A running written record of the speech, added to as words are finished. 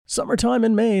Summertime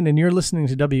in Maine, and you're listening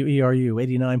to WERU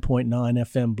 89.9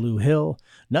 FM Blue Hill,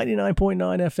 99.9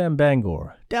 FM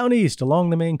Bangor, down east along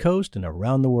the Maine coast and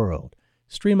around the world.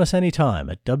 Stream us anytime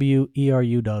at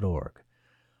weru.org.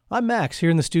 I'm Max, here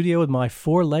in the studio with my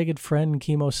four-legged friend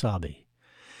Kimo Sabi.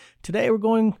 Today we're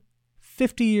going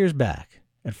 50 years back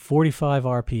at 45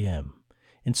 RPM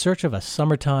in search of a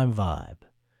summertime vibe.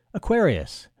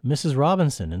 Aquarius, Mrs.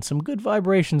 Robinson, and some good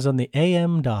vibrations on the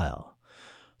AM dial.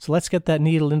 So let's get that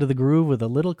needle into the groove with a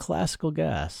little classical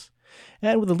gas.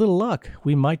 And with a little luck,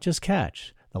 we might just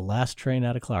catch the last train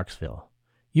out of Clarksville.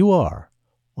 You are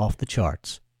off the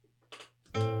charts.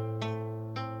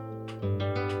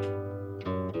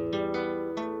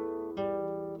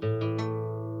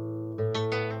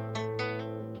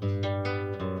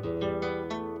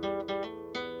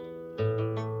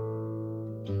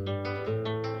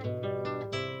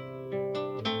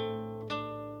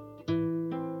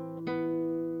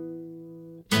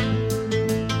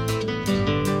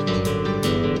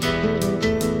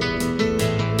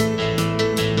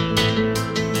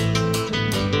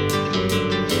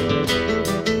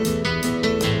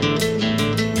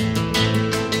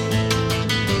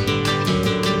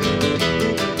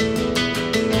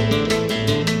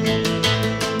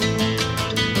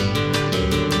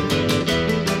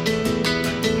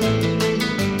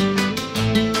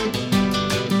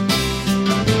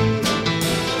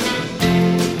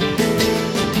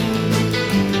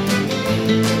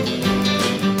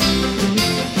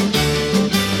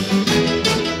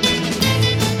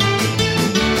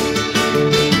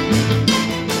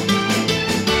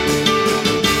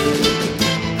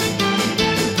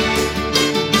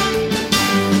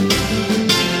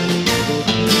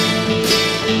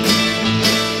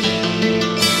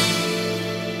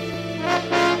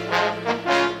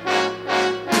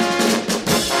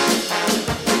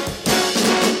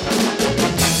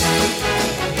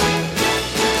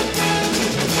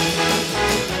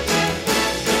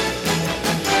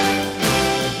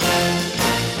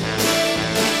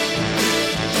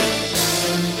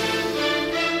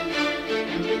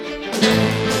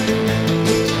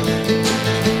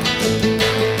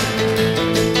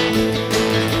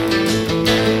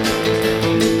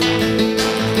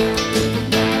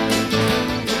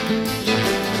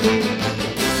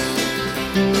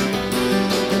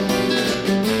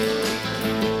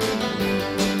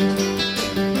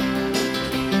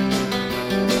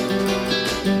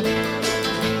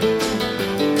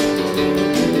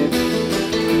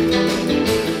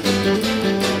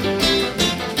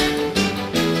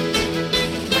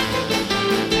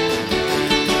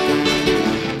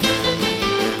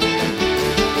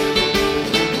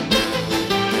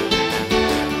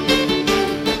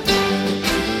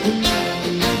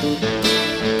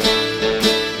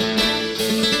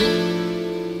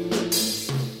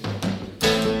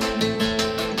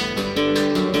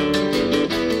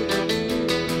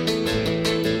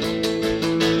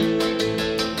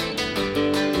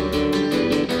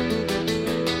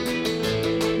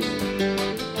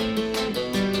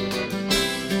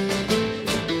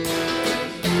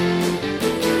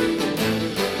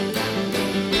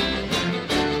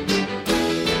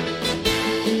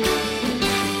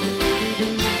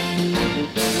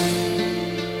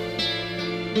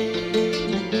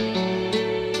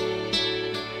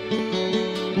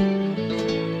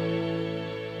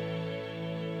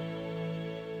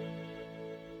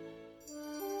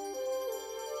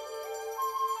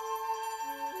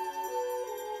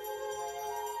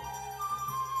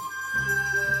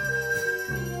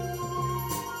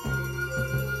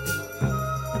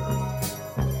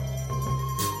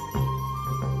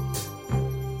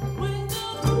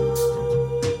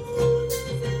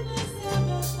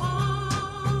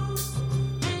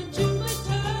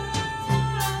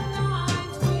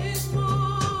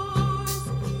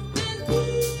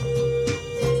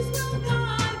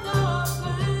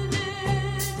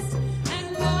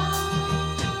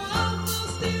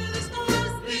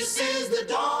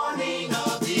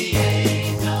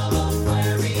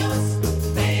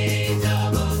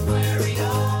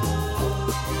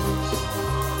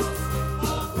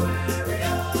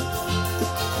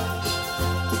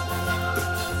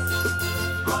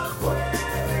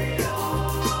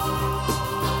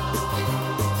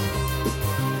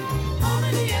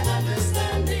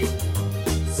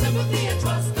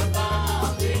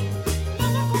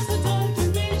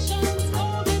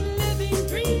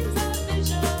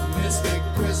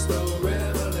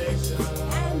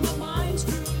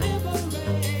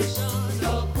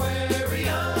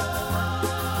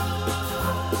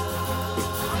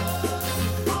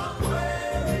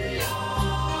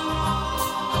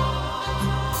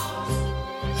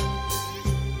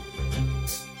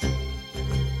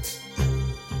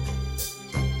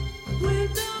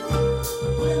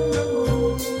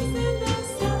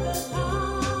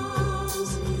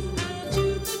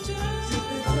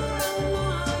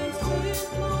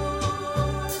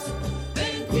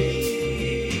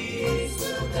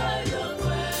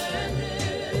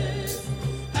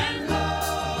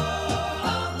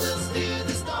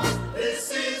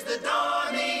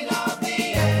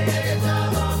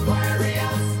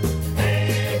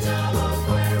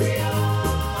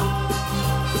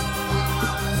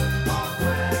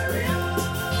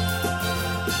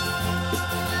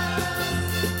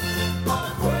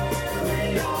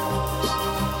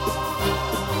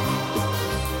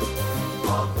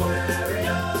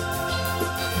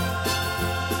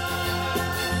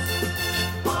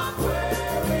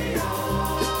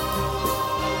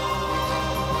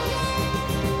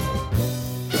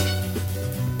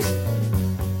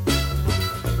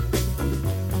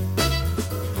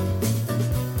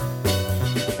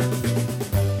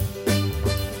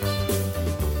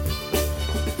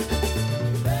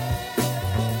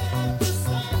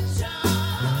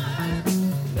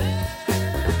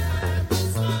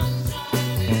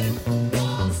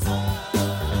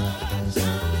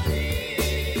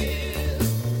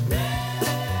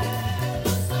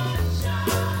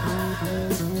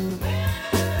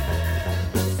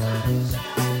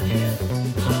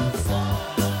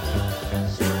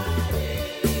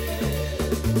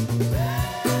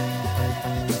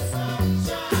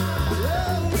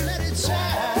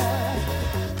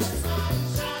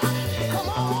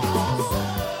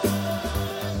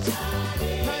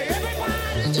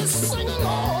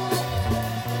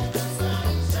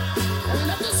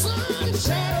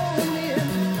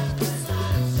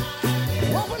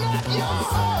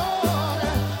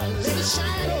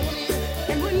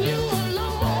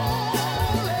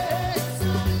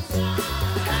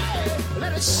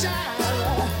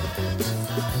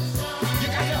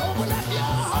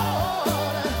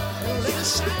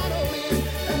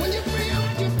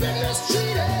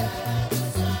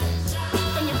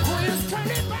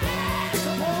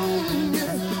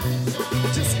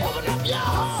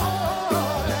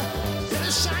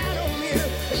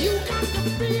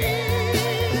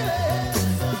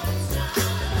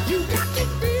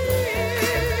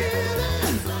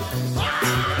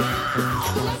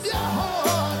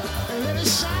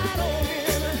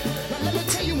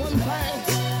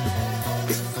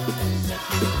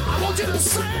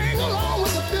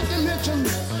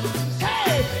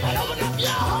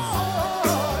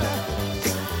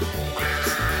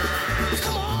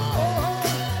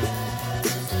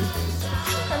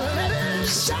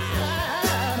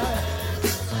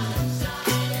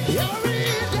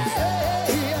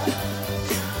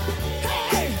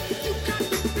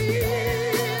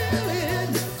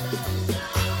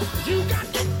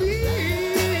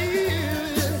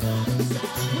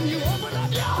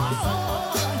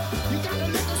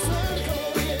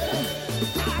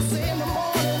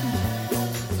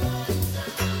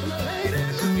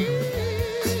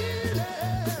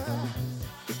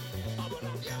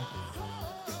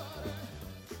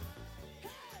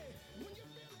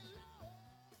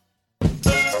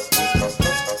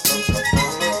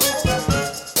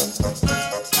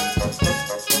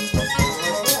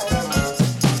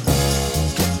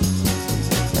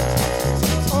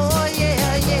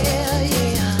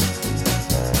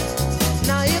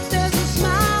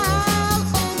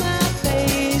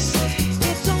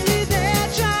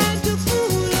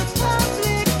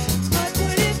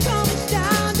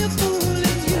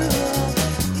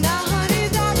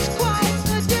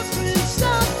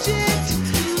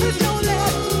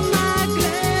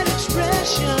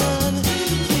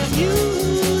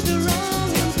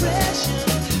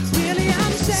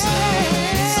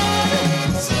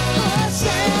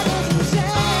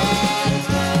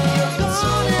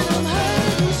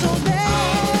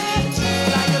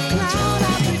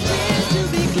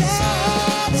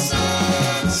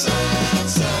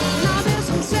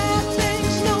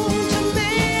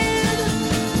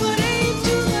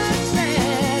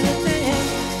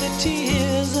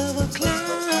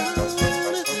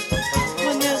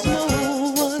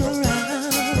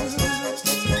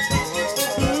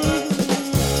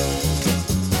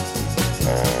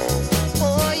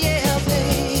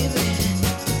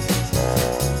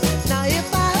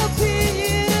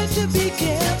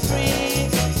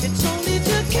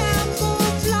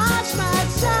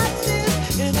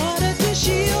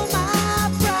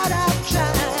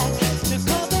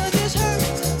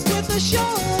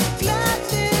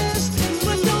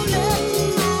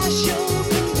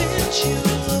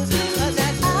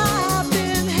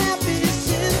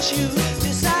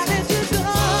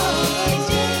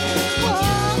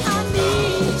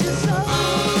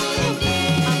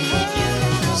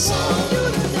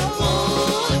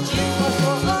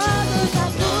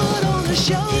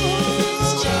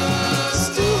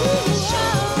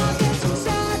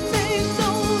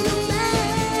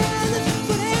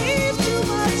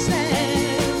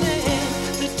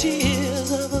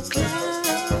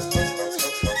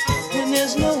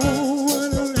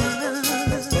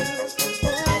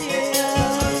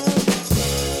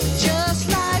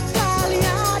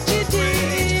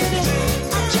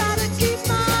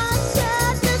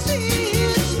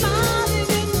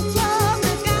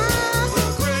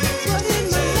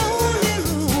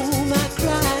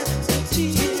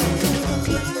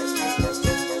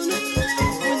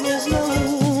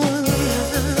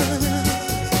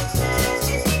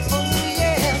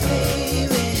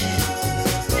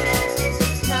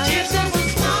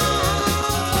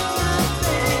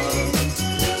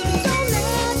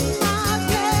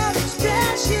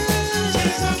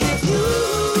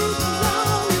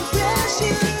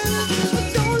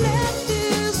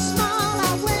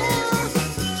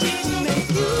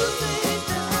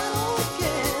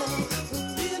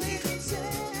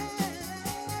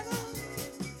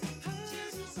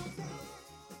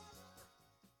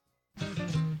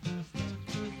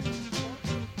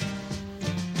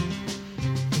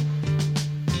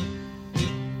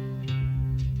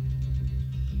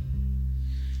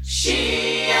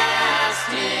 She asked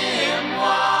him.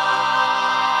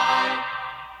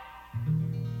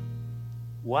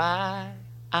 why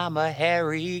I'm a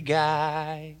hairy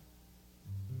guy.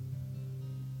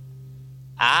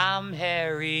 I'm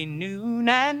hairy noon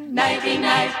and nighty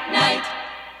night, night.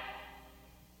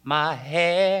 My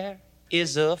hair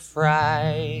is a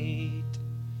fright.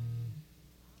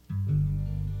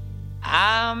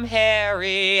 I'm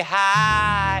hairy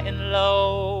high and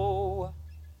low,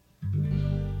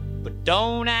 but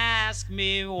don't ask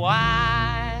me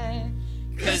why,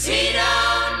 'cause he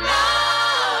don't know.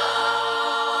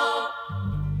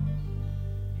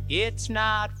 It's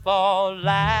not for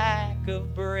lack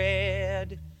of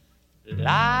bread,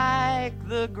 like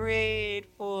the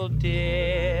Grateful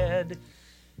Dead.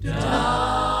 Darling,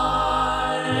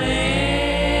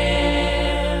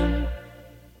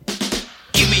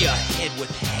 give me a head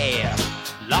with hair,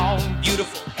 long,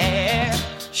 beautiful hair,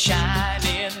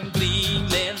 shining,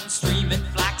 gleaming, streaming,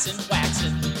 flaxen,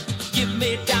 waxing. Give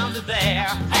me down to there,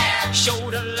 hair,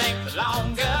 shoulder length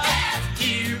longer.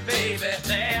 Here, baby,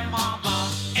 there, mama,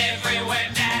 everywhere,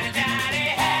 daddy, daddy,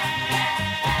 hair.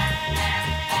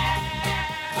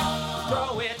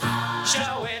 Grow it,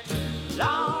 show it,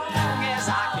 long as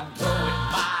I can grow it,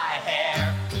 my hair.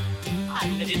 I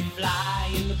let it fly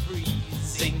in the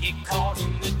breeze and get caught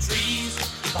in the trees.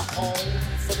 A home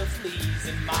for the fleas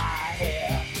in my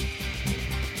hair.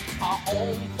 A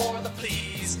home for the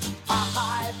fleas, a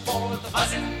hive for the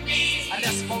buzzing bees, a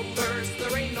nest for birds.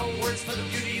 There ain't no words for the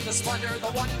beauty, the splendor,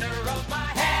 the wonder of my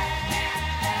hair.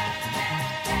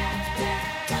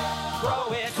 Grow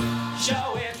it, show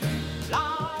it,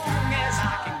 long as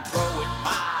I can grow it,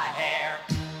 my hair.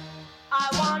 I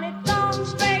want it long,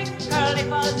 straight, curly,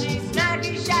 fuzzy,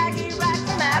 snaggy, shaggy,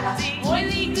 ratty, maxy,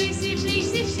 oily, greasy,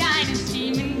 fleecy, shiny,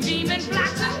 steaming, dreaming,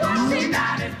 flaxen, waxy,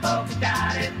 Dotted, polka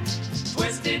dotted,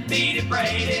 twisted, beaded,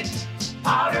 braided,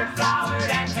 powdered, flowered,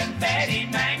 and confetti,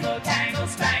 mangled, tangled,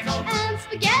 spangled, and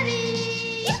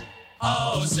spaghetti.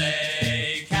 Oh,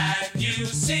 say, can you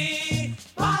see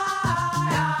my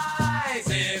eyes?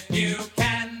 If you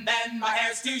can, then my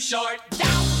hair's too short.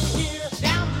 Down here,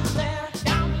 down to there,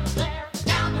 down to there,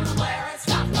 down to where it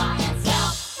stops by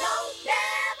itself. Don't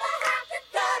never have to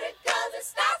cut it 'cause it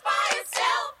stops by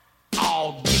itself.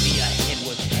 Oh, give me a head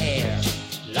with hair,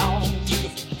 long,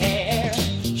 beautiful hair,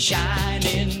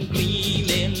 shining,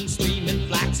 gleaming, streaming,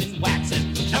 flaxen, waxing.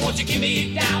 Now won't you give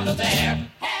me down to there,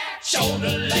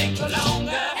 shoulder length or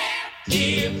longer,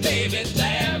 here, baby,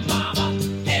 there, mama,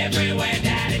 everywhere,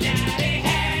 daddy, daddy,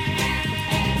 hair.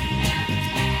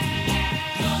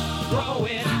 Grow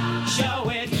it, show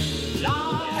it,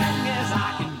 long as I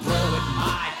can grow it,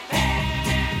 my hair.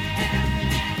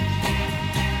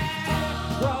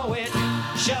 Grow it,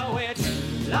 show it,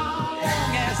 long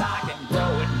as I can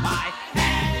grow it, my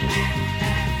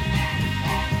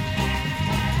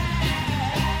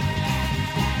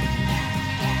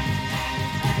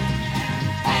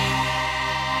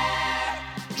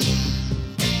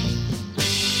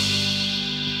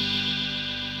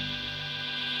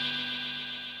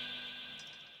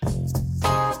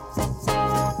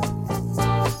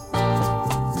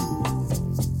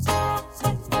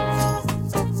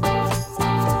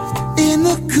In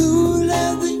the cool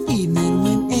of the evening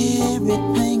when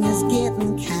everything is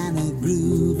getting kind of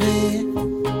groovy,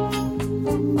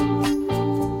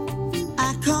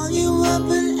 I call you up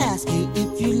and ask you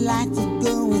if you'd like to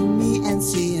go with me and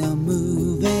see a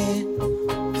movie.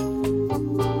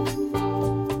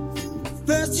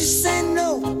 First you say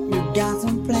no, you got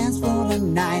some plans for the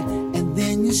night, and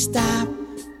then you stop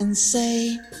and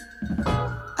say,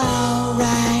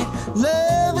 alright,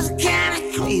 love is kinda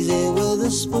crazy with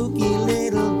a spooky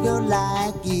little girl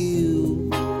like you.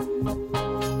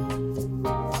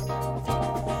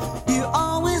 You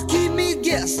always keep me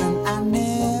guessing, I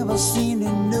never seem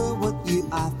to know what you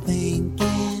are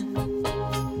thinking.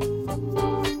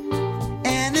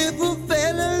 And if a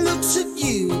fella looks at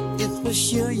you, it's for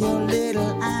sure your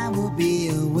little eye will be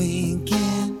a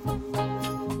winking.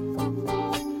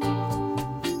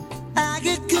 I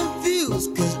get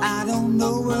confused 'cause I don't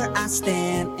know where I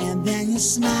stand, and then you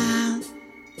smile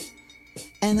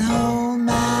and hold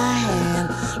my hand.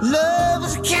 Love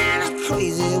is kinda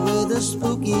crazy with a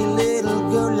spooky little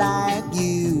girl like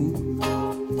you.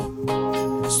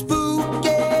 Spooky.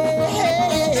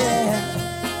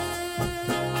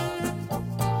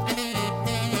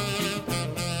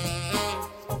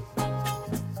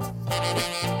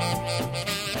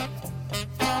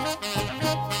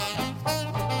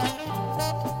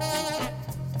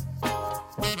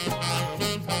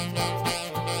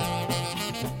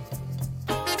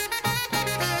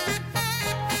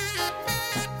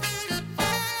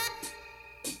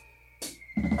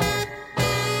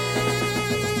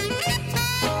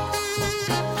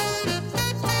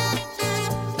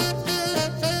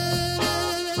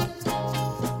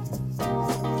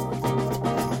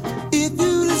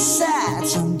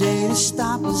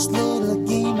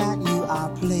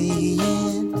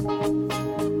 playing.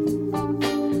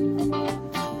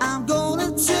 I'm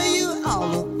gonna tell you all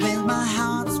the things my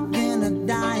heart's been a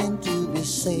dying to be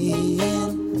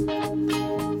saying.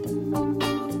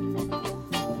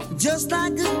 Just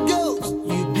like a ghost,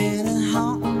 you've been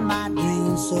haunting my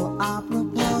dreams, so I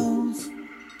propose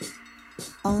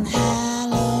on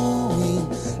Halloween.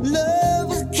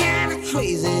 Love is kinda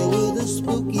crazy with a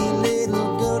spooky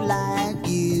little girl like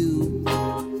you.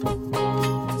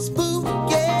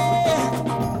 Spooky,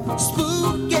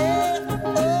 spooky,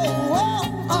 oh,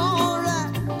 oh,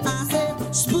 alright. I said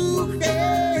spooky,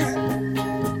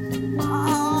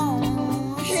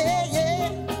 oh, yeah, yeah.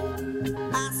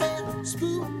 I said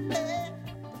spooky, yeah,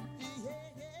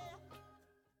 yeah.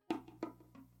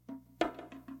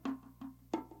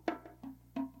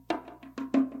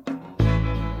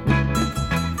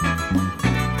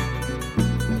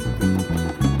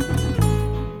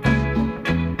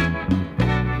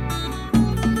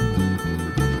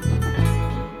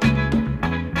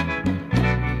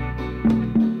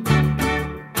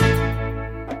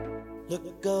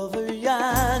 Look over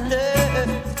yonder.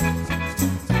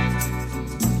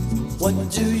 What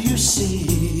do you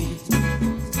see?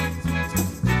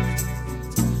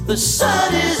 The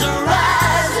sun is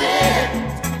rising,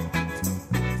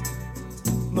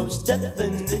 most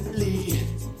definitely.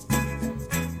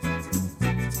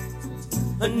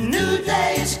 A new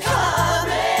day is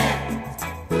coming.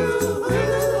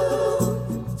 Ooh,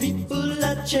 people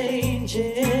are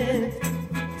changing.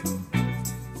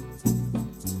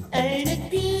 Ain't it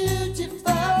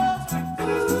beautiful?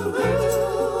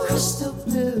 Ooh, crystal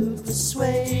blue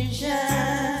persuasion.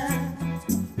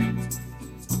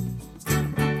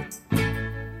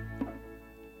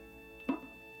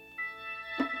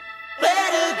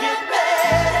 Better get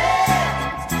ready.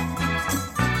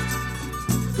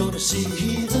 Gonna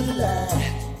see the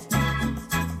light.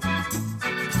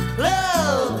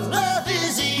 Love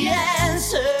is the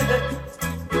answer.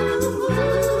 Ooh,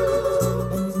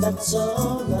 and that's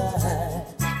alright.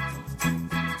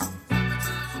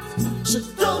 So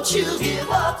don't you give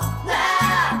up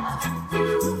now.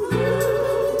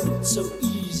 Ooh, so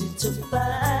easy to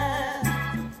find.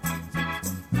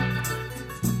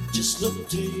 Just look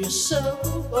to your soul.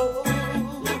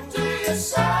 Look to your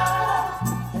soul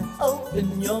and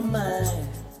open your mind.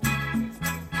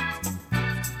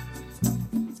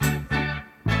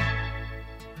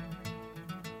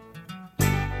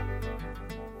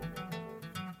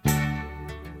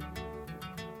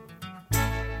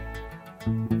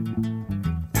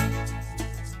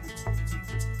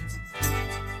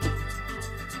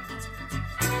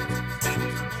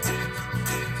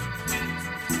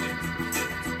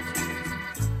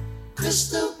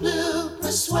 Crystal blue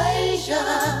persuasion.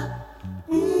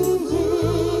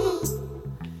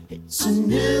 It's a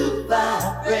new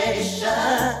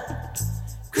vibration.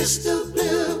 Crystal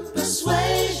blue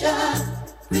persuasion.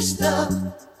 Crystal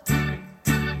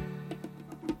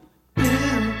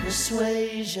blue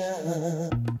persuasion.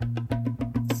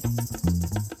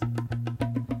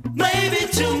 Maybe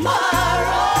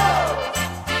tomorrow,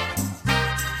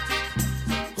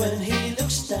 when he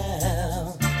looks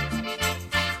down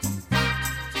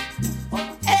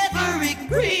on every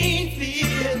green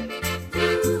field,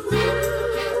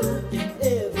 in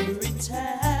every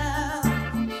town,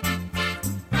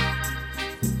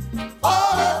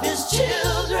 all of his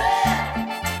children,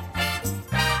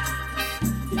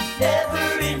 in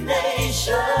every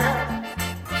nation,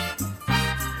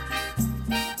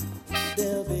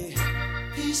 there'll be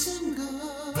peace and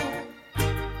good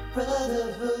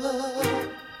brotherhood.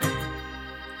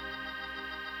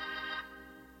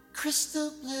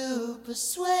 Crystal blue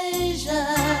persuasion.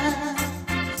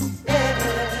 Yeah.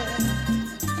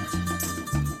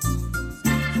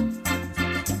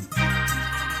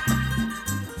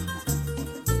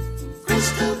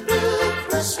 Crystal blue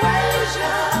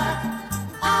persuasion.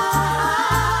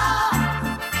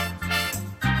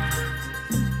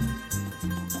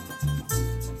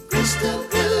 Crystal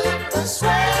blue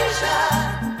persuasion.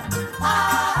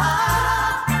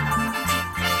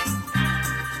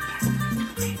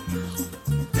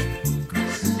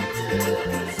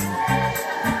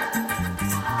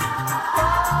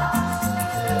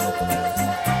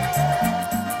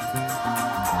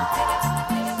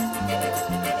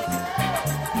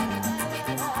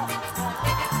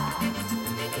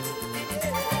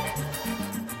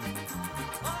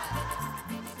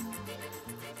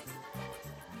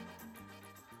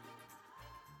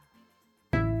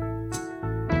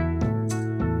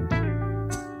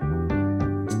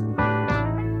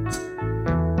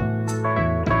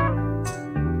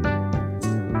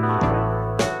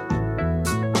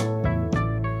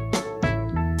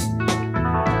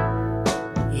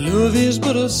 Love is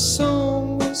but a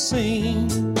song we sing,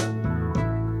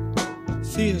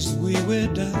 fears the way we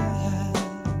die.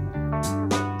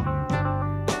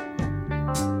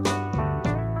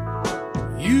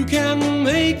 You can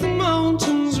make the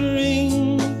mountains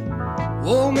ring,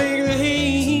 or make the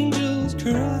angels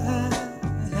cry.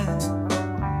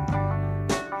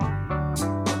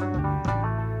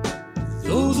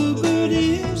 Though the bird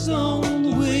is on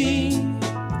the wing,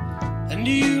 and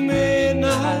you may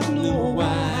not know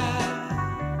why.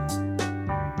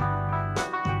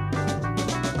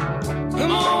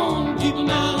 Come on, people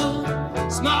now,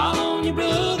 smile on your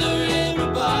brother,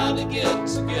 everybody get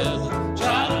together,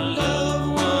 try to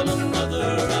love one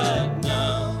another right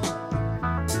now.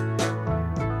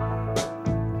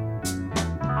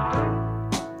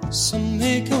 Some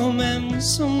may come and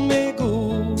some may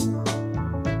go,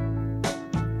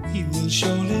 we will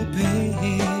surely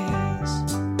pass.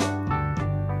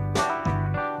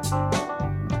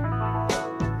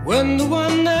 When the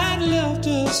one that left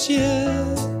us here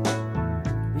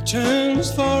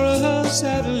returns for us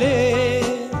at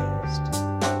last,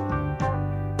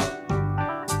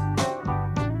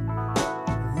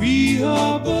 we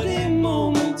are but a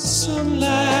moment's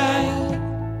sunlight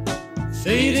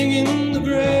fading in the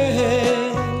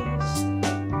grass.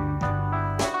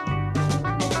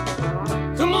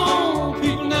 Come on,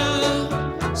 people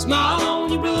now, smile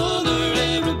on your brother,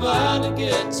 everybody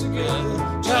get together,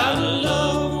 try to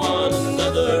love one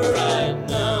another right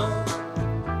now.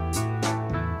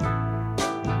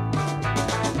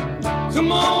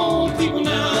 Come on, people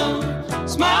now,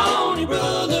 smile on your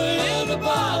brother,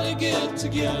 everybody get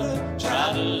together,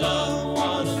 try to love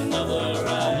one another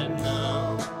right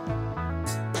now.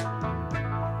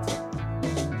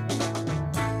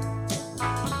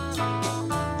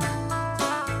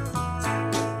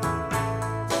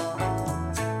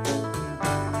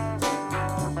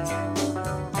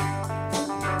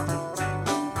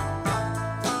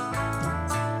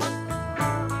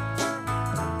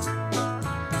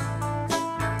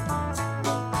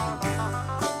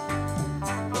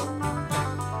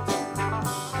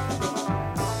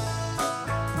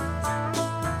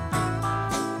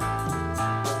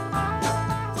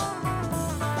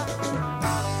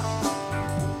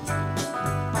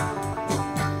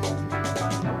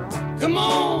 Come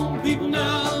on, people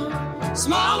now,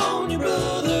 smile on your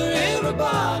brother,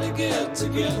 everybody get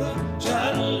together,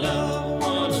 try to love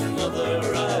one another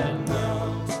right now.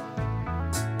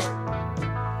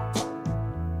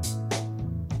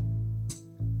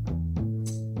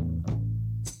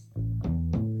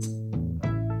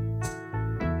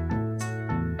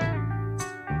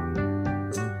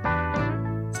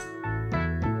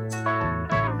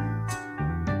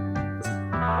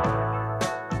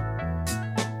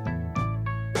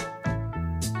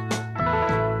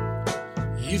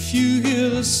 If you hear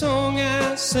the song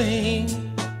I sing,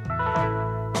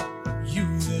 you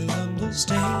will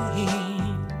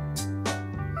understand.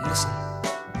 Listen,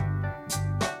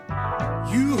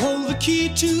 you hold the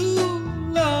key to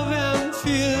love and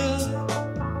fear,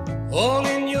 all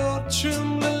in your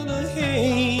trembling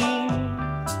hand.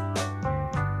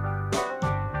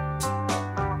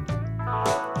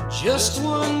 Just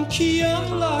one key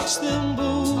unlocks them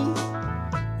both,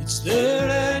 it's there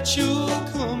at your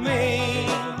command.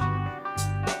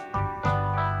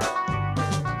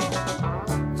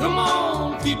 Come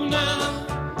on, people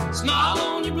now, smile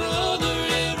on your brother,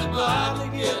 everybody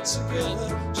get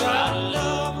together, try to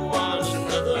love one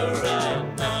another right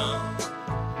now.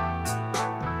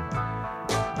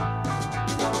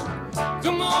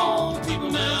 Come on,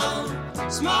 people now,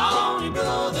 smile on your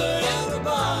brother,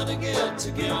 everybody get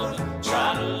together,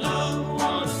 try to love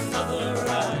one another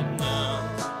right now.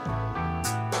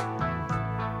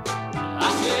 I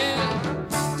said,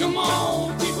 come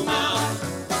on, people now,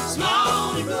 smile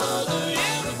on your brother,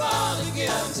 everybody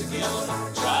get together,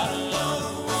 try to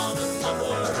love one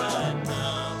another right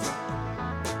now.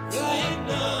 Right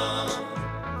now,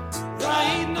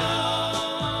 right now.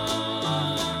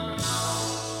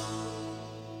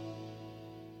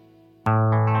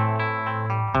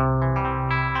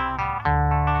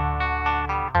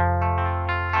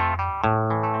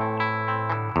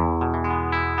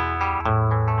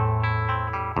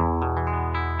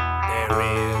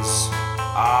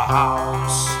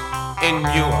 House in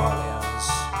New Orleans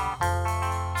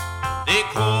they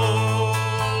call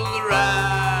the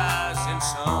rising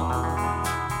sun,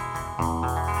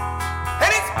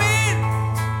 and it's been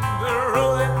the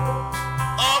ruin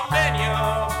of many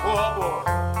a poor boy.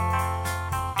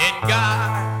 And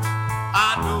God, I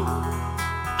know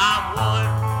I'm one.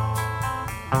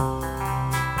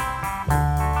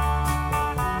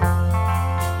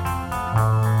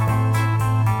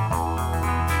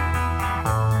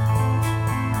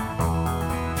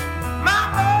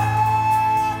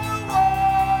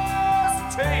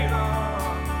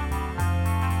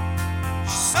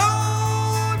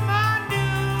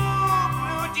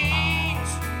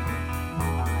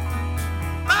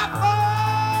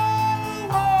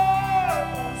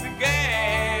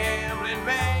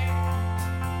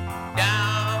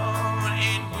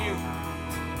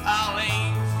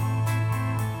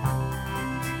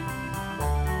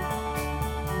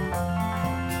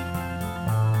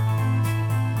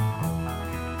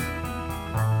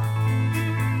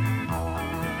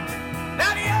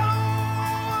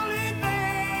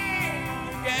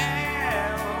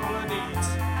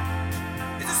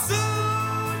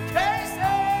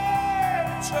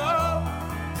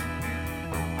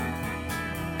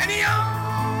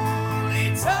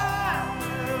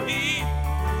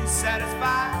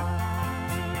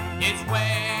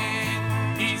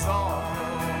 when he's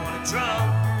on a drum.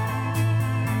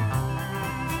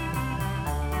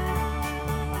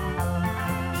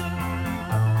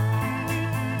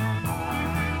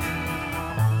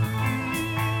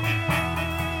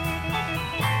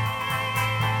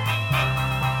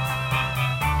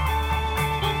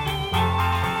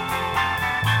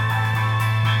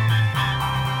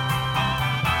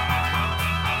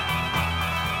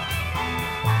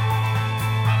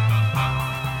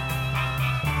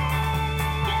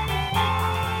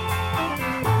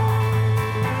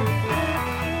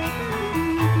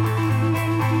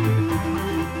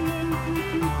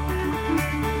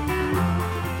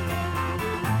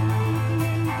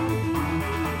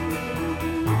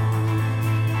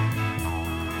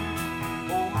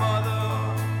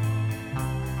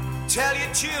 Tell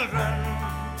your children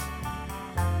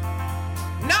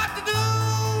not to do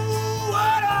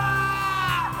what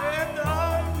I have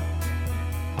done.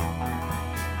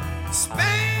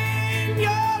 Spend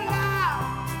your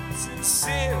lives in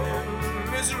sin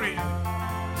and misery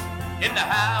in the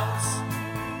house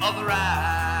of the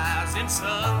rising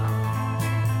sun.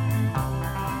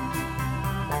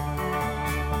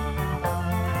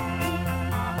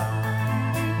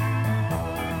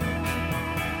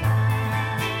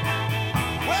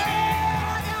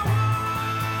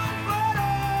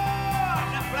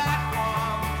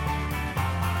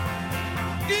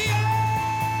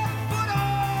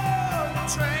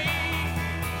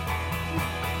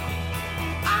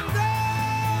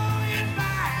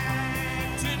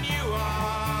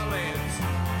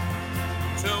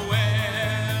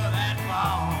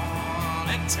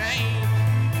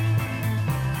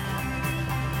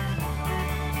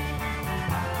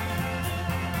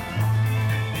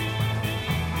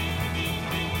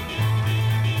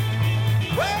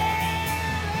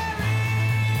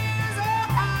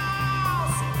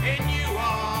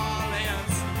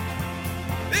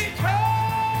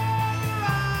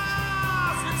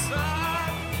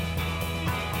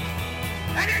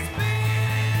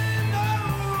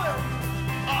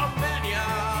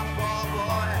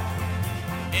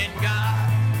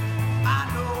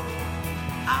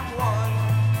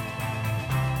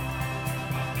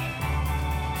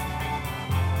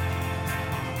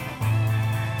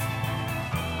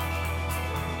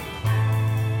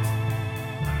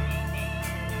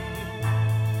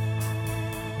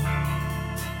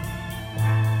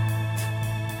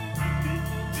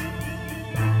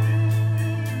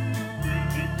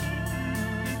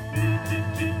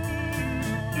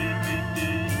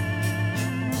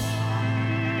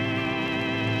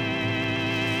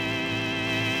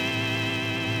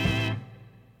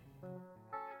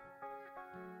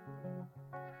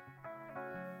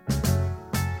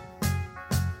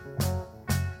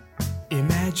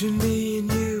 Imagine me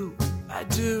and you, I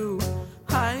do.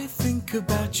 I think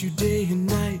about you day and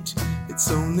night. It's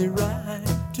only right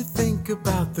to think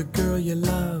about the girl you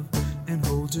love and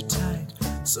hold her tight.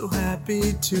 So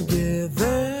happy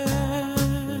together.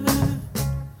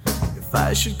 If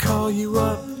I should call you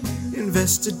up,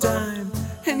 invest a dime,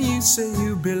 and you say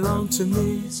you belong to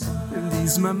me, and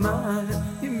ease my mind.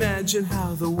 Imagine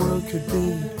how the world could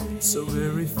be so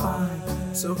very fine,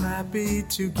 so happy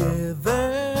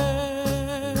together.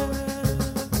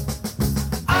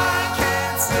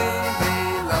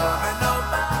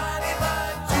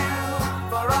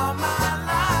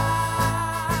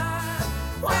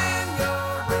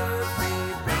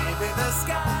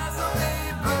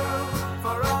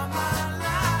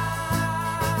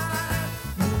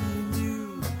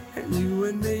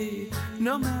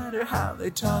 No matter how they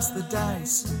toss the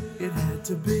dice, it had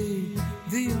to be.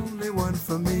 The only one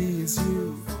for me is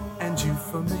you, and you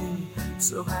for me,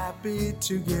 so happy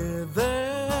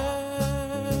together.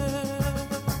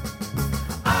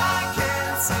 I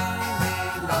can't see me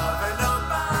loving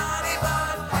nobody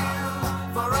but you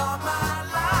for all my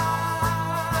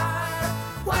life.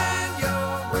 When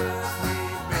you're with me,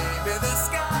 baby, the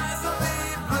skies will be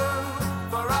blue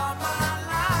for all my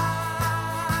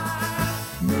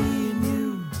life. Me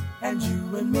and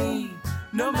you and me,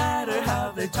 no matter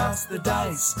how they toss the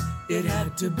dice, it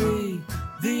had to be.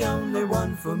 The only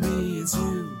one for me is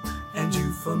you, and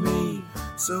you for me,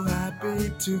 so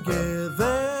happy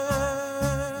together.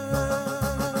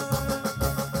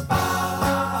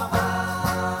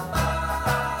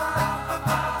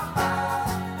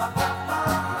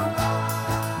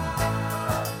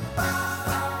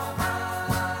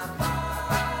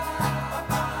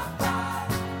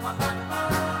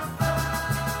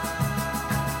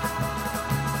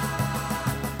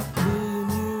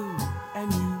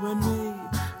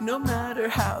 No matter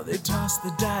how they toss the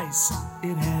dice,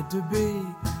 it had to be.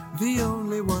 The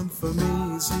only one for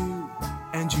me is you,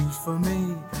 for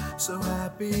me. So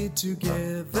happy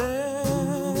together,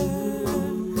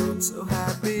 so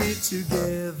happy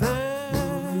together.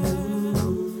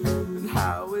 And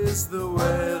how is the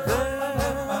weather?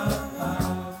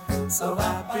 So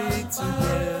happy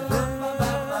together,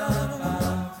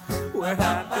 we're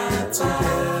happy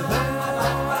together,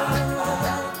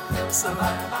 so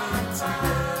happy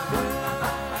together,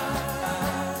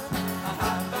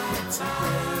 happy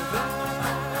together,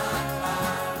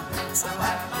 so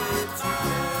happy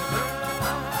together,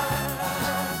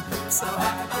 so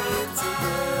happy together.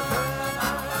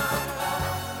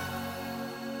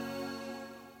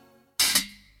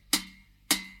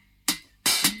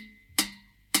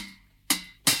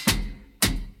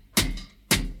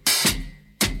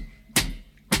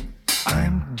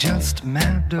 I'm just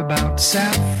mad about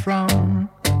saffron.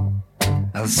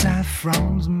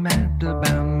 Saffron's mad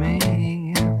about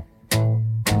me.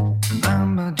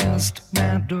 I'm just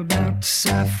mad about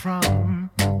saffron.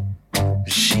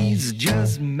 She's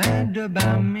just mad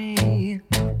about me.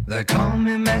 They call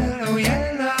me Mellow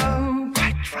Yellow,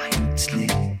 quite rightly.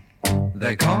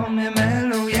 They call me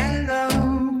Mellow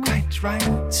Yellow, quite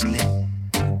rightly.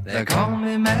 They call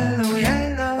me Mellow Yellow.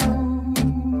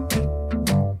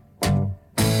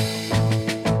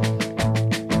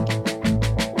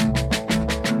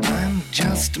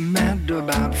 Just mad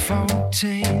about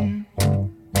 14.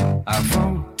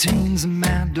 14's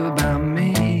mad about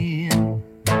me.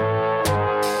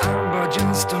 I'm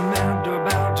just mad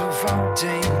about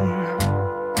 14.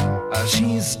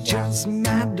 She's just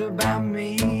mad about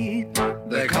me.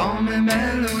 They call me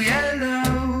Mellow Yellow.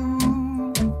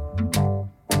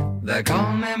 They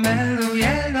call me Mellow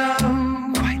Yellow,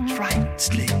 quite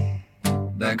rightly.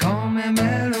 They call me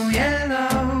Mellow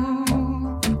Yellow.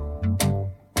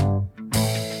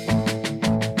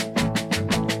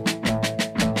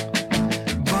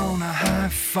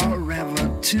 Forever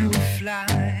to fly,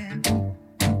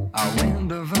 a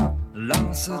wind of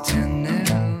velocity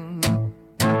nil.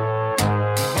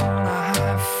 Wanna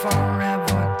high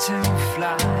forever to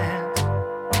fly.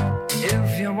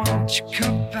 If you want your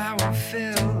cup, I will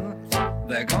fill.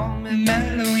 They call me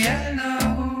Mellow Yellow,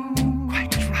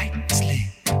 quite rightly.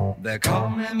 They call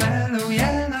me Mellow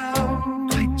Yellow,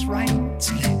 quite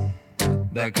rightly.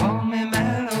 They call me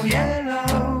Mellow Yellow.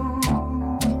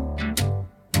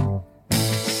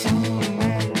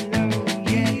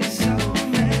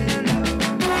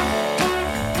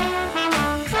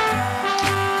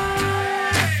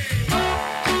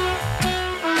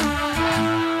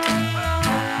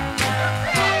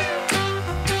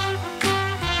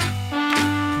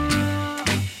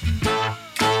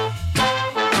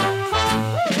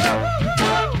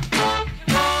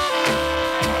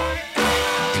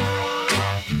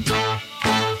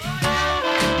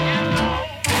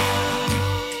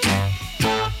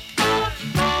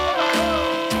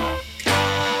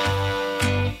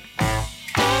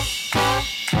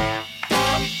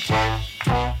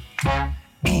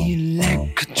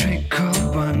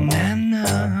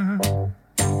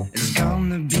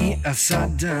 A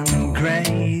sudden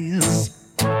grace.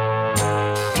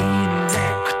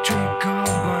 Electrical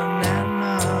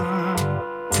banana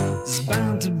is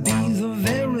bound to be the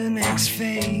very next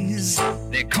phase.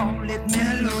 They call it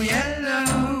Mellow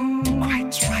Yellow,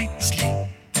 quite rightly.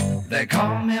 They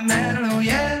call me Mellow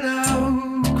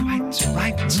Yellow, quite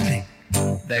rightly.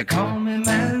 They call me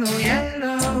Mellow Yellow.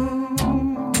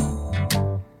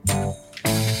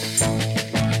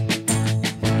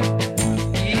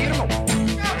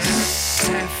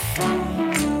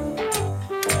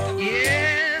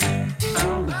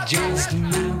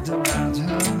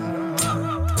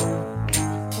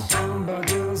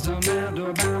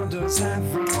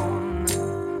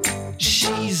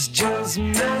 She's just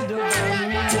mad about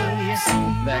me.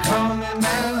 They call me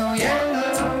Mellow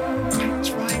Yellow, quite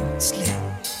rightly.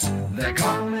 They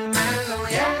call me Mellow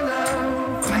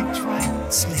Yellow, quite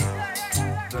rightly.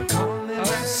 They call me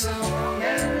Mellow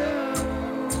Yellow.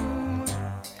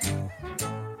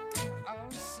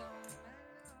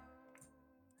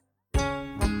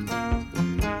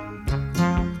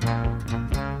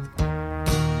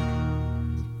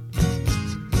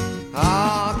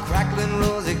 Crackling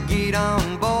Rosie, get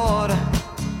on board.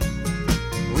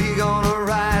 We gonna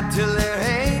ride till there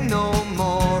ain't no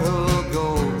more to go.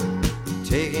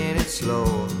 Taking it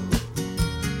slow.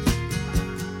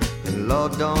 And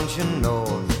Lord, don't you know,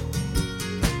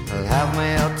 I'll have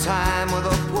me a time with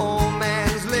a poor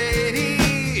man's lady,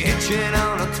 hitching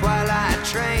on a twilight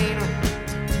train.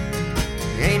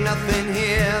 Ain't nothing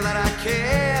here that I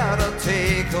care to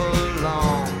take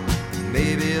along.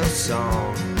 Maybe a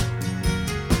song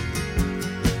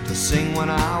to sing when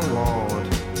I want.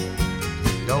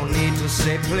 Don't need to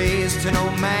say please to no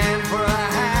man for a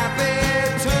happy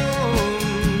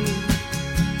tune.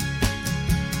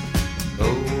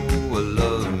 Oh, I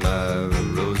love my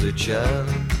rosy child.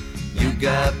 You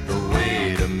got the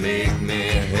way to make me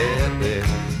happy.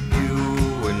 You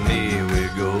and me, we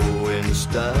go in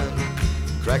style.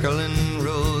 Crackling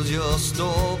rose, your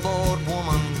store-bought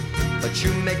woman, but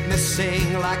you make me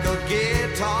sing like a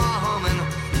guitar humming.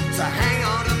 So hang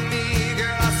on to me,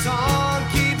 girl, our song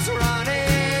keeps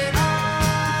running on.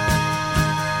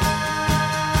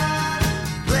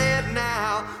 Play it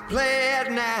now, play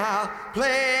it now,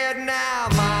 play it now,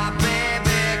 my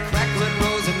baby. Crackling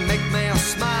rose and make me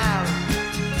smile.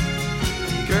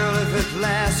 Girl, if it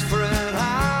lasts for an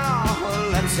hour,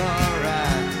 well, that's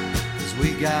alright, 'cause we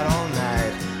got all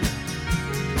night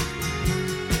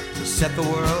to set the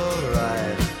world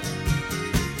right.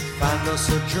 Find us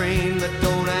a dream that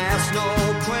don't ask no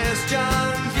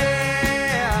questions,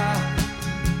 yeah.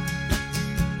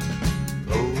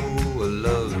 Oh, I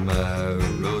love my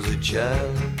rosy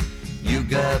child. You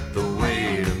got the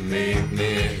way to make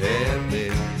me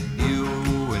happy. You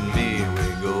and me, we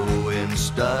go in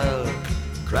style.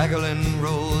 Crackling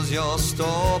rose, your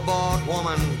store-bought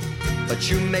woman, but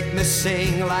you make me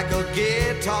sing like a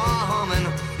guitar humming.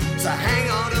 So hang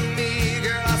on to me,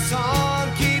 girl, our song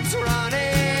keeps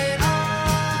running on.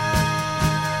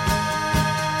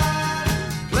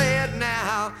 Play it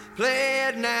now, play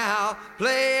it now,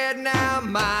 play it now,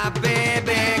 my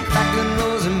baby. Crackling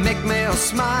rose and make me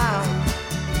smile.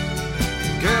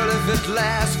 Girl, if it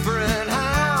lasts for an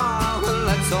hour, well,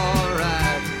 that's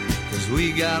alright, 'cause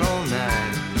we got all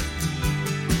night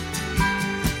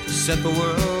to set the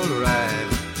world right.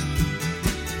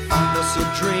 Find us a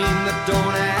dream that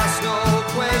don't ask no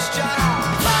question.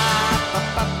 Bye, bye,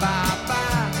 bye, bye,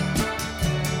 bye.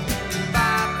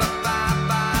 Bye, bye, bye,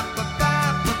 bye, bye,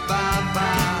 bye, bye,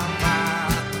 bye, bye,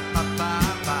 bye,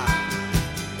 bye, bye.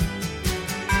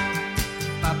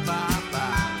 Bye, bye,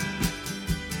 bye.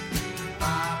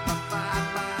 Bye, bye, bye,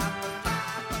 bye,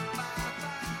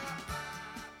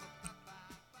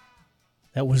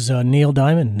 That was Neil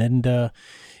Diamond, and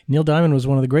Neil Diamond was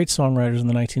one of the great songwriters in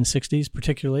the 1960s,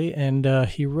 particularly, and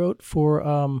he wrote for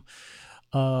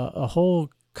a whole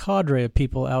cadre of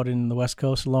people out in the West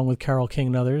Coast, along with Carole King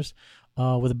and others,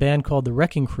 with a band called the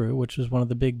Wrecking Crew, which was one of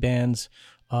the big bands,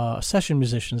 session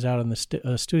musicians out in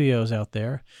the studios out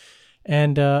there,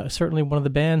 and certainly one of the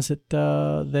bands that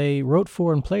they wrote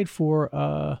for and played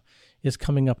for is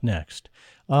coming up next.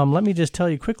 Let me just tell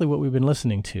you quickly what we've been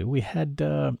listening to. We had...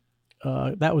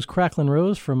 that was Cracklin'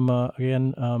 Rose from,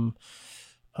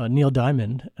 Neil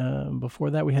Diamond. Before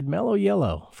that, we had Mellow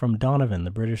Yellow from Donovan, the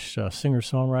British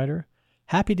singer-songwriter.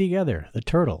 Happy Together, the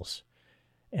Turtles.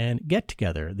 And Get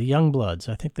Together, the Youngbloods.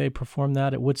 I think they performed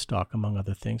that at Woodstock, among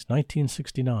other things,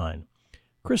 1969.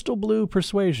 Crystal Blue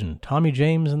Persuasion, Tommy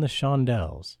James and the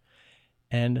Shondells.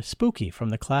 And Spooky from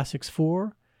the Classics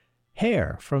 4.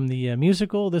 Hair from the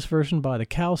musical, this version by the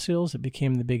Cowsills. It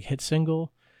became the big hit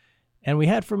single. And we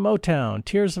had from Motown,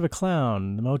 Tears of a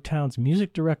Clown, the Motown's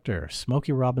music director,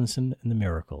 Smokey Robinson and the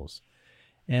Miracles.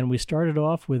 And we started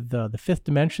off with the Fifth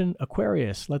Dimension,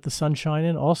 Aquarius, Let the Sun Shine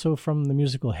In, also from the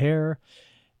musical Hair.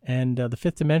 And the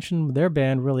Fifth Dimension, their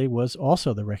band really was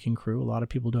also the Wrecking Crew. A lot of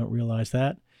people don't realize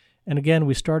that. And again,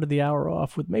 we started the hour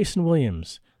off with Mason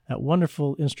Williams, that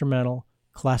wonderful instrumental,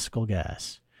 Classical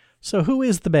Gas. So who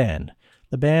is the band?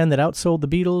 The band that outsold the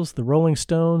Beatles, the Rolling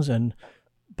Stones, and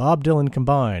Bob Dylan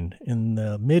combined in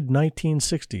the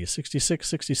mid-1960s, 66,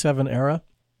 67 era.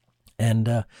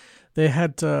 And they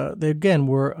again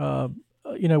were,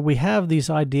 we have these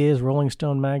ideas, Rolling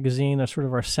Stone magazine, sort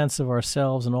of our sense of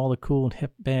ourselves and all the cool and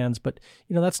hip bands, but,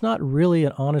 that's not really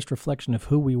an honest reflection of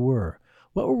who we were.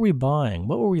 What were we buying?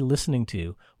 What were we listening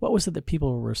to? What was it that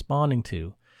people were responding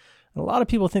to? And a lot of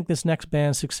people think this next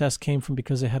band's success came from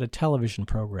because they had a television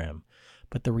program.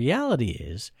 But the reality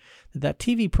is that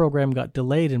TV program got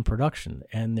delayed in production,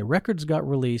 and the records got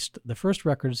released, the first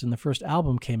records and the first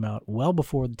album came out well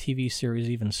before the TV series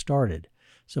even started.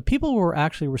 So people were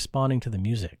actually responding to the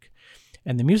music.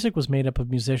 And the music was made up of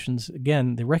musicians,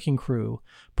 again, the Wrecking Crew,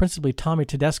 principally Tommy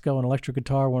Tedesco on electric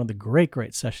guitar, one of the great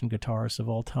session guitarists of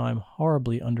all time,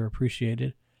 horribly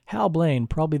underappreciated. Hal Blaine,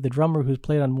 probably the drummer who's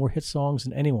played on more hit songs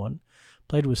than anyone,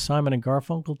 played with Simon and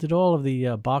Garfunkel, did all of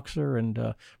the Boxer and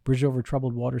Bridge Over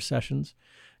Troubled Water sessions.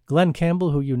 Glenn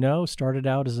Campbell, who started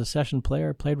out as a session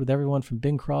player, played with everyone from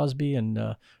Bing Crosby and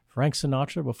Frank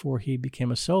Sinatra before he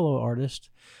became a solo artist.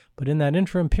 But in that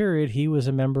interim period, he was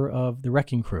a member of the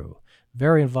Wrecking Crew,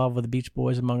 very involved with the Beach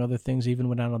Boys, among other things, even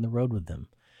went out on the road with them.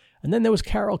 And then there was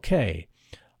Carol Kay,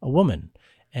 a woman,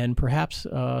 and perhaps,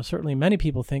 certainly many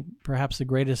people think, perhaps the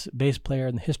greatest bass player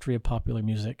in the history of popular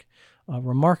music. A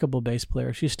remarkable bass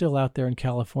player. She's still out there in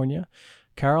California.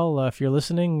 Carol, if you're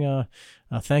listening,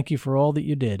 thank you for all that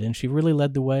you did. And she really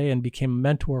led the way and became a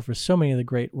mentor for so many of the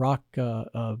great rock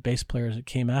bass players that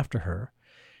came after her.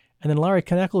 And then Larry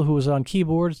Knechtel, who was on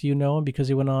keyboards, you know him because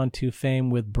he went on to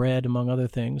fame with Bread, among other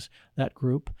things, that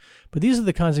group. But these are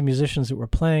the kinds of musicians that were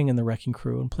playing in the Wrecking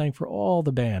Crew and playing for all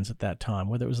the bands at that time,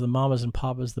 whether it was the Mamas and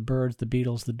Papas, the Byrds, the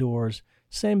Beatles, the Doors,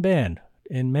 same band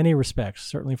in many respects,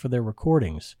 certainly for their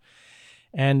recordings.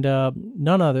 And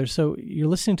none other. So you're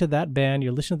listening to that band,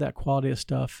 you're listening to that quality of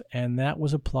stuff, and that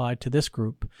was applied to this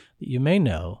group that you may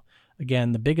know.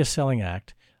 Again, the biggest selling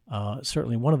act,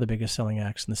 certainly one of the biggest selling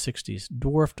acts in the 60s,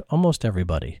 dwarfed almost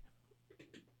everybody.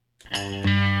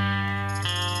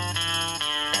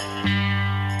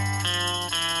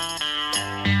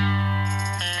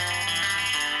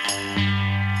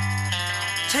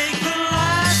 Take the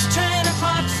last train to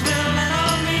Clarksville and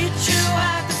I'll meet you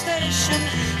at the station.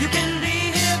 You can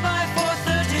be here by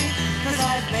 4:30 'cause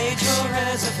I've made your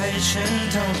reservation.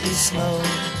 Don't be slow.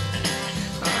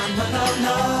 No, no,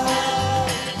 no.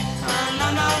 No,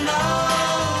 no, no.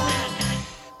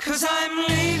 'Cause I'm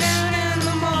leaving in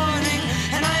the morning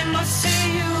and I must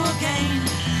see you again.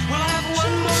 We'll have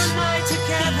one more night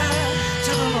together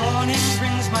till the morning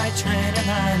brings my train and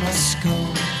I must go.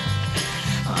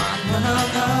 No, no,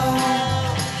 no.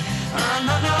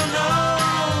 No, no, no.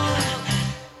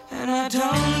 And I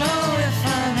don't know if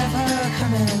I'm ever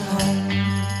coming home.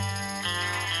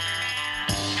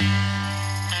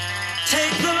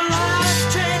 Take the last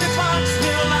train to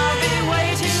Clarksville. I'll be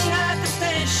waiting at the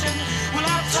station. We'll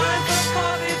have time for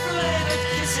coffee, belated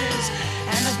kisses,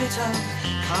 and a bit of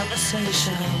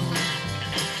conversation.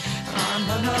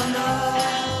 No, no, no.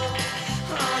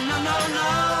 No, no, no.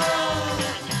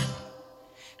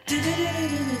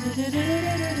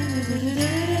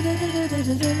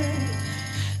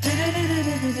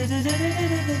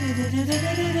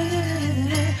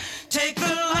 Take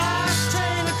the last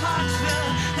train to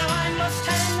Clarksville. Now I must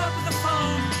hang up the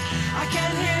phone. I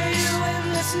can't hear you in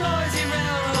this noisy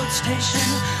railroad station.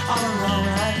 All alone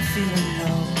I'm feeling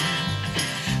low.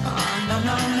 No,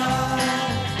 no, no.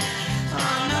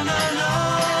 No, no, no.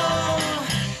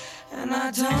 And I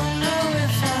don't know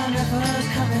if I'm ever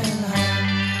coming home.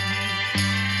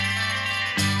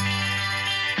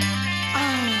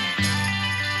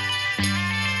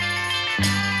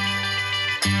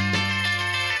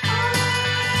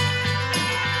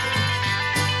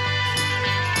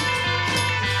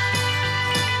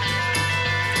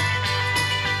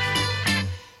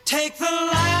 Take the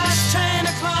last train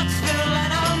to Clarksville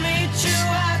and I'll meet you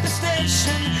at the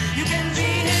station. You can be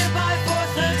here by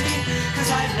 4:30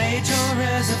 'cause I've made your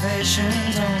reservation.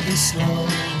 Don't be slow.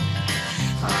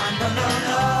 No, no,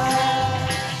 no.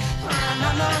 No,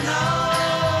 no, no.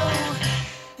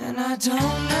 And I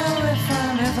don't know if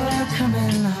I'm ever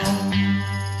coming home.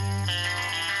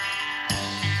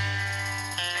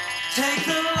 Take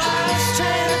the last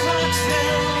train to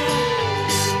Clarksville.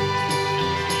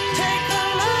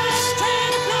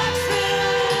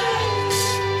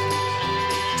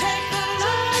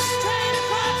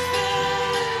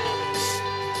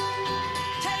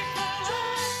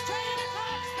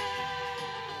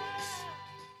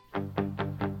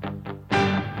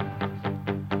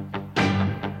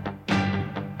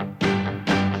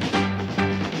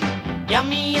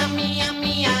 Yummy, yummy,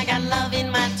 yummy, I got love in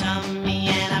my tummy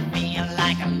and I feel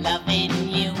like I'm loving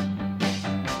you.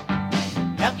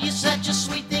 Love you such a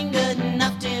sweet thing, good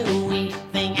enough to eat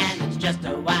thing, and it's just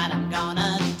what I'm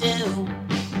gonna do.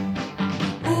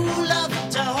 Ooh, love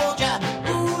to hold ya,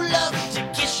 ooh, love to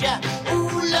kiss ya,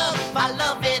 ooh, love, I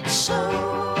love it so.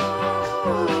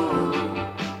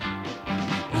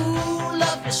 Ooh,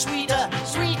 love is sweeter,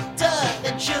 sweeter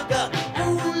than sugar,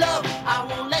 ooh, love, I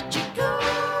won't let you go.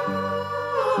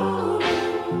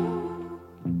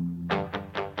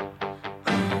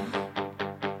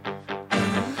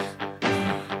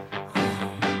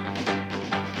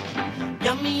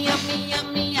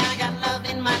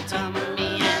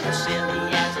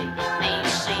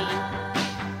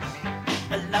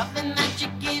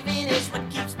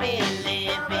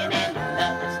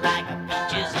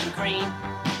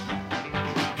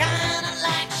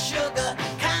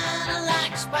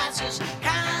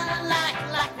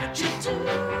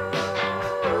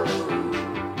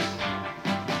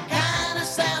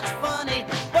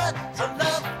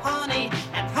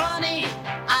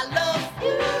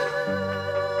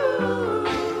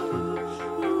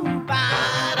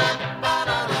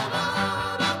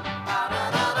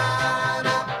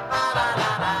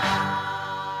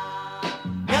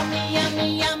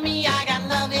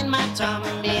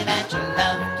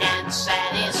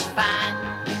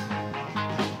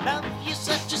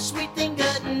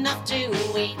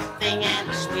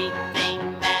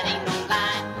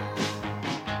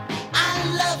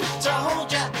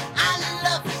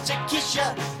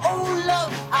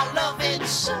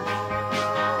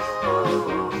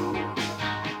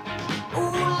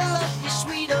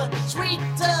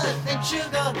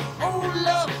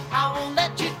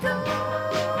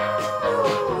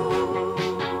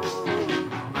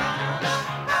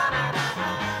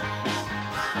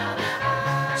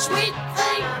 Sweet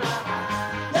thing,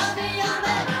 yummy,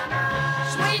 yummy.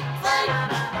 Sweet thing,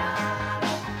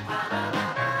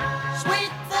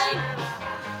 sweet thing,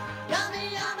 yummy,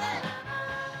 yummy.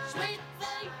 Sweet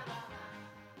thing.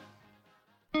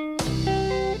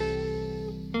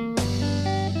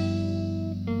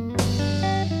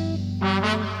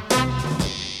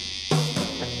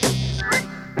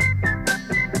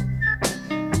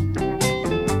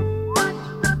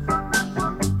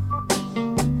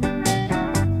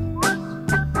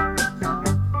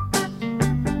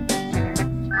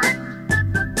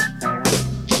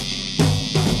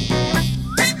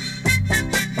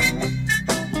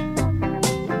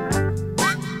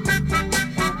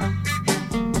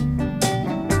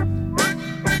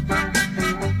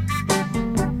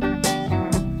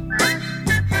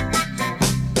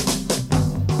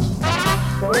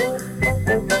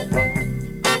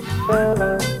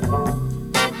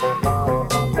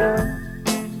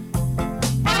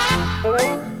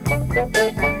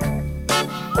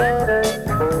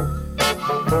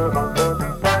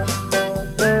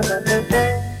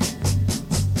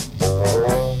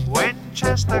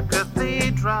 Winchester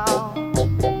Cathedral,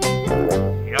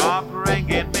 you're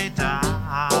bringing me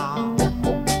down.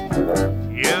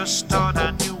 You stood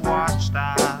and you watched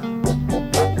as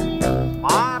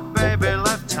my baby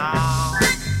left town.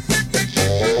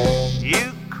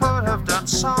 You could have done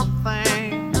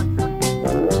something,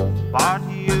 but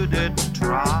you didn't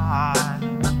try.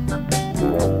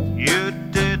 You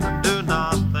didn't do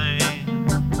nothing.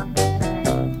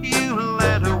 You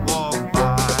let her walk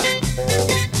by.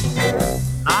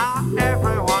 Now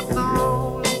everyone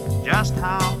knows just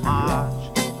how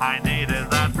much I needed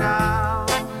that girl.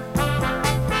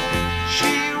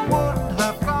 She wouldn't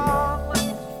have gone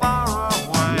far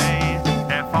away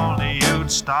if only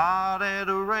you'd started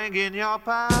ringing your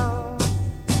bell.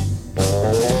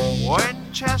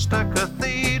 Winchester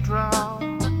Cathedral,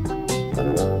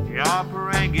 you're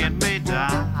bringing me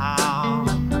down.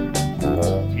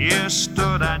 You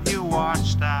stood and you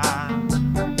watched as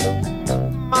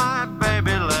my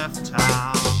baby left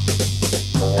town.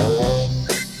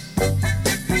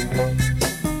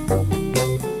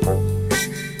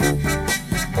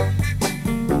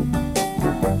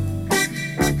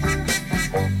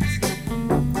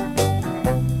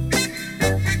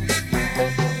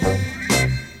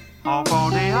 Oh,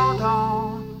 body, oh,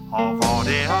 don. Oh,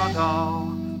 body, oh,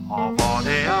 don. Oh,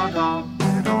 body, oh,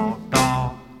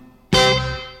 don.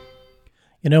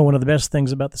 You know, one of the best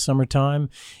things about the summertime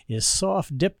is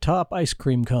soft dip-top ice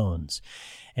cream cones.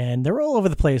 And they're all over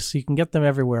the place, so you can get them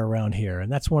everywhere around here.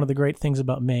 And that's one of the great things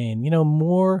about Maine. You know,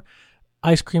 more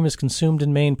ice cream is consumed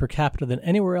in Maine per capita than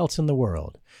anywhere else in the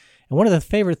world. And one of the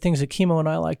favorite things that Chemo and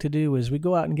I like to do is we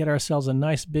go out and get ourselves a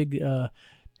nice big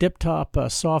dip-top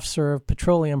soft-serve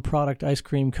petroleum product ice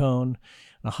cream cone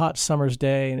on a hot summer's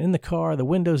day. And in the car, the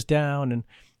window's down, and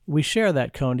we share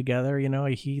that cone together. You know,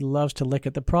 he loves to lick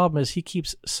it. The problem is he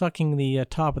keeps sucking the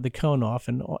top of the cone off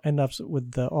and ends up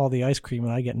with all the ice cream,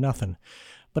 and I get nothing.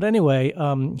 But anyway,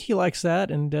 he likes that,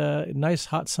 and nice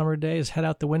hot summer days, head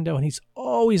out the window, and he's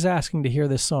always asking to hear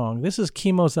this song. This is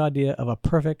Chemo's idea of a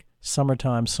perfect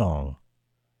summertime song.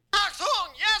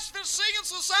 Achtung, jetzt wir singen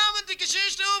zusammen die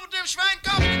Geschichte über den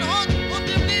Schweinkopf, den Hund und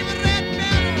den lieben Red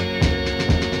Bären.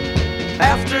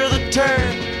 After the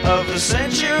turn of the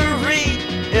century,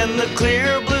 in the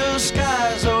clear blue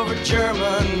skies over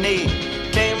Germany,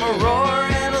 came a roar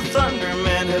and a thunder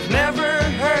men have never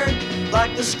heard,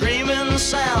 like the screaming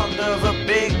sound of a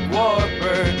big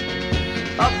warbird.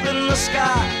 Up in the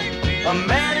sky, a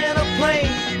man in a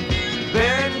plane,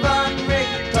 Baron von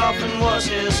Richthofen was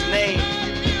his name.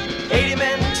 80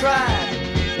 men tried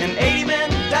and 80 men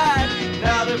died,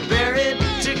 now they're buried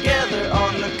together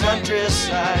on the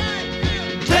countryside.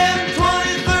 10,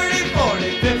 20, 30,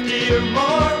 40, 50 or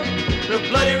more, the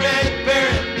bloody Red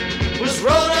Baron was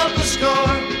rolling up the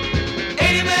score.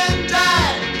 80 men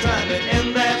died trying to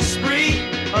end that spree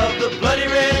of the bloody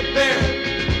Red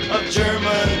Baron of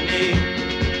Germany.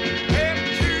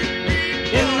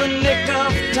 In the nick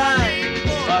of time,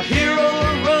 a hero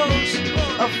arose,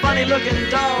 a funny-looking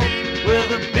dog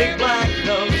with a big black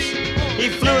nose. He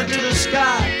flew into the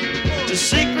sky to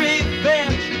seek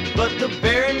revenge, but the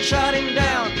Baron shot him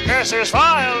down. Curse is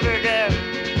filed again.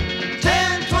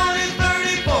 10, 20,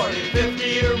 30, 40,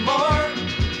 50 or more,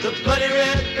 the bloody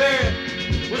Red Baron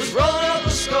was rolling up the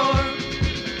score.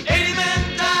 80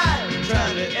 men died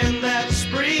trying to end that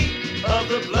spree of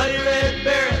the bloody Red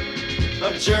Baron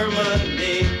of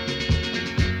Germany.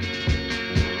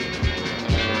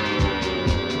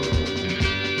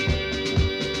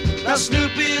 Now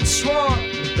Snoopy had swore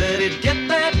that he'd get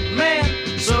that man,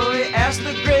 so he asked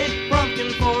the great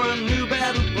pumpkin for a new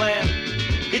battle plan.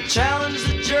 challenged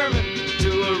the German to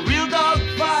a real dog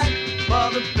fight.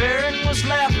 While the Baron was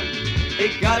laughing,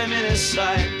 it got him in his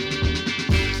sight.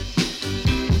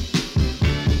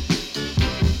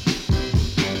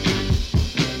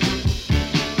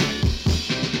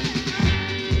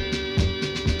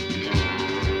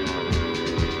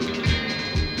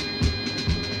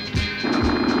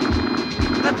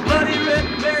 That bloody red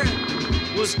Baron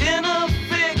was in a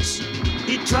fix.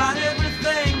 He tried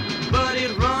everything, but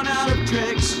he'd run out of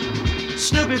tricks.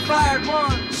 Snoopy fired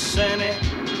once and he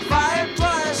fired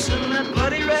twice, and that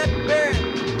bloody red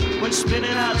Baron went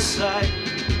spinning out of sight.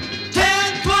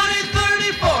 10, 20,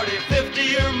 30, 40,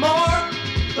 50 or more,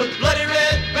 the bloody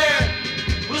red Baron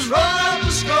was rolling up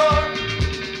the score.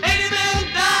 80 men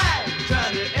died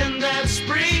trying to end that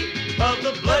spree of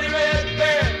the bloody red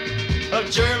Baron of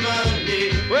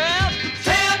Germany. Well,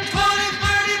 10, 20,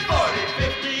 30, 40,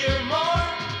 50 or more,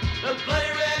 the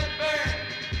bloody red Baron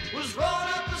was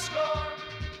rolling up the score.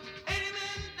 80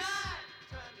 men died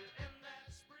trying to end that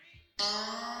spree.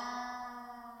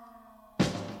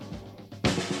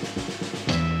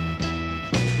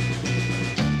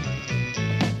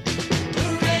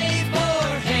 Hooray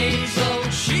for Hazel,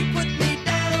 she put me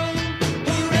down.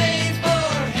 Hooray for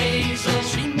Hazel,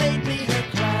 she made me her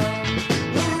clown.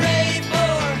 Hooray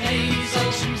for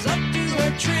Hazel, she's up to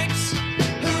her tricks.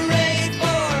 Hooray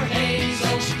for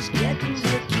Hazel, she's getting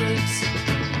her kicks.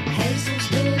 Hazel's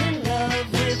been in love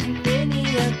with many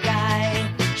a guy.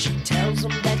 She tells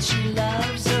him that she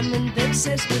loves him and then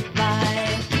says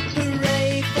goodbye.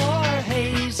 Hooray for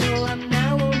Hazel, I'm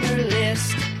now on her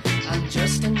list. I'm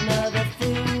just another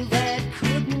fool that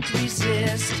couldn't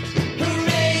resist.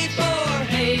 Hooray for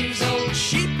Hazel,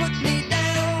 she put me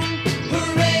down.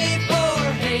 Hooray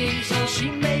for Hazel, she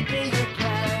made me her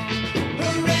crown.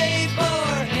 Hooray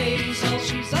for Hazel,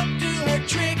 she's up to her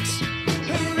tricks.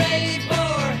 Hooray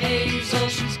for Hazel,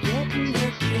 she's getting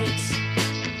her kicks.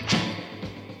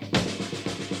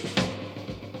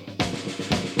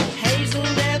 Hazel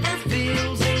never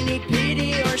feels any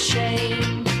pity or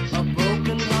shame. A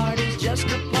broken heart is just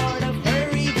a part of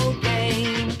her evil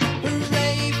game.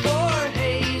 Hooray for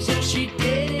Hazel, she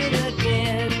did it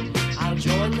again. I'll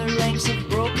join the ranks of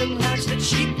broken hearts that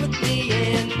she put me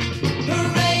in.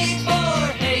 Hooray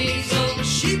for Hazel,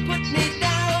 she put me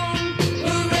down.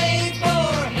 Hooray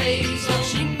for Hazel,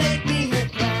 she made me her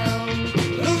crown.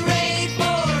 Hooray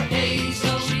for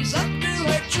Hazel, she's up to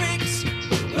her tricks.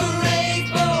 Hooray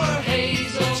for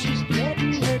Hazel, she's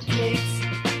getting her kicks.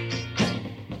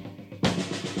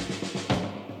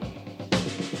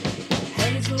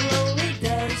 Hazel only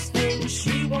does things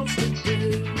she wants to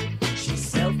do. She's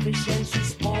selfish and she's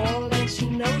spoiled and she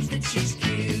knows that she's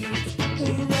cute.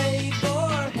 Hooray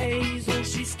for Hazel,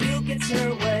 she still gets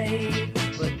her way.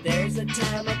 But there's a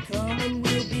time a coming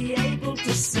we'll be able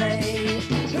to say,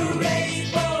 hooray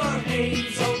for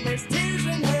Hazel, there's tears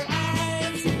in her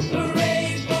eyes.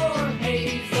 Hooray for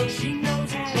Hazel, she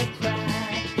knows how to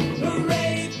cry.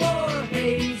 Hooray for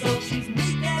Hazel, she's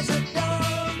meek as a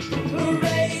dog.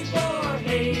 Hooray for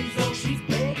Hazel, she's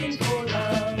begging for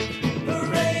love.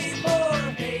 Hooray for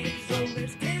Hazel,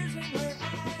 there's tears in her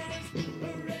eyes.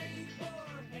 Hooray for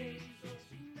Hazel,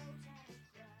 she knows how to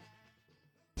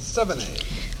cry. 7A.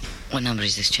 What number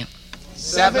is this, Chip?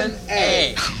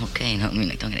 7A. Okay, no, I mean,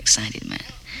 like, don't get excited, man.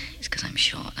 It's because I'm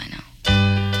short, I know.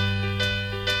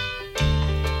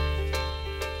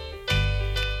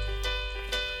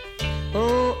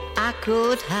 Oh, I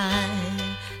could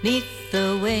hide neath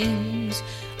the wings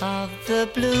of the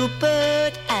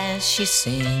bluebird as she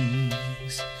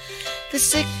sings. The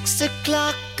 6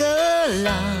 o'clock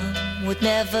alarm would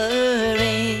never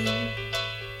ring,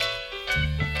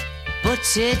 but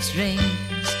it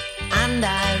rings and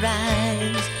I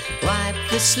rise, wipe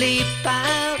the sleep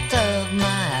out of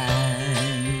my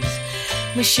eyes.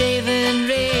 My shaven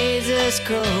razor's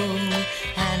cold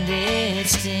and it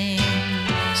stings.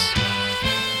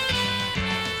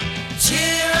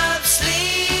 Cheer up,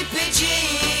 sleepy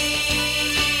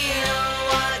Jean. Oh,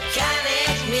 what can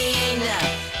it mean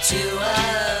to a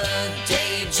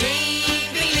daydream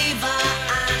believer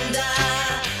and a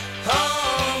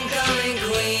homecoming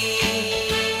queen?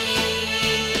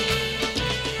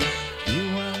 You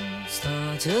once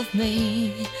thought of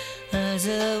me as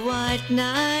a white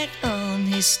knight on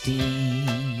his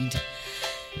steed.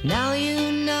 Now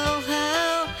you know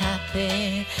how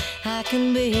happy I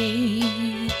can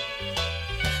be.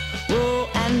 Oh,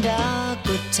 and our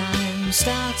good time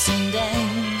starts and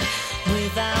ends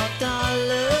without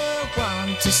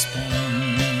 $1 to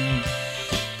spend.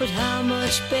 But how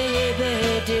much,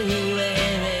 baby, do we